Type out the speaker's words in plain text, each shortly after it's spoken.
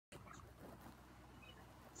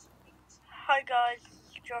Hi guys,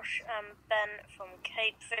 Josh and Ben from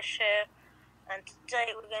Cape Fish here, and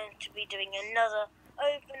today we're going to be doing another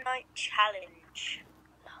overnight challenge.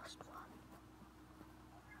 Last one.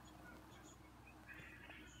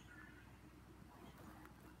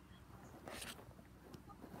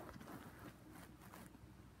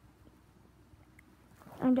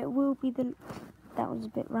 And it will be that was a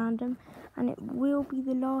bit random, and it will be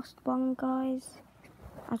the last one, guys,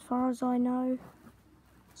 as far as I know,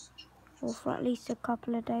 or for at least a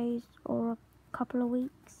couple of days or a couple of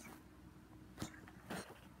weeks.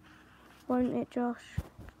 Won't it, Josh?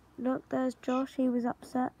 Look, there's Josh, he was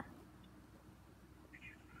upset.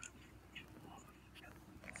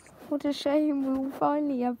 What a shame, we'll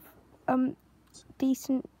finally have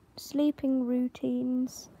decent sleeping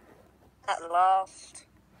routines. At last.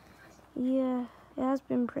 Yeah, it has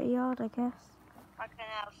been pretty hard, I guess. I can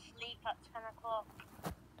have sleep at 10 o'clock.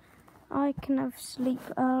 I can have sleep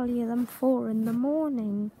earlier than 4 in the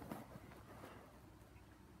morning.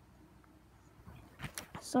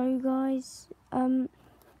 So guys,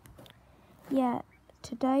 yeah,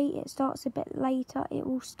 today it starts a bit later. It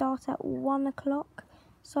will start at 1 o'clock,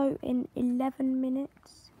 so in 11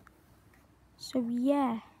 minutes. So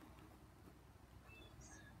yeah,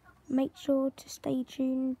 make sure to stay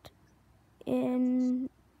tuned in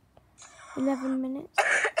 11 minutes.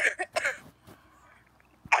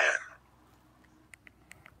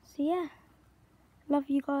 So yeah, love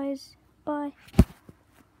you guys, bye.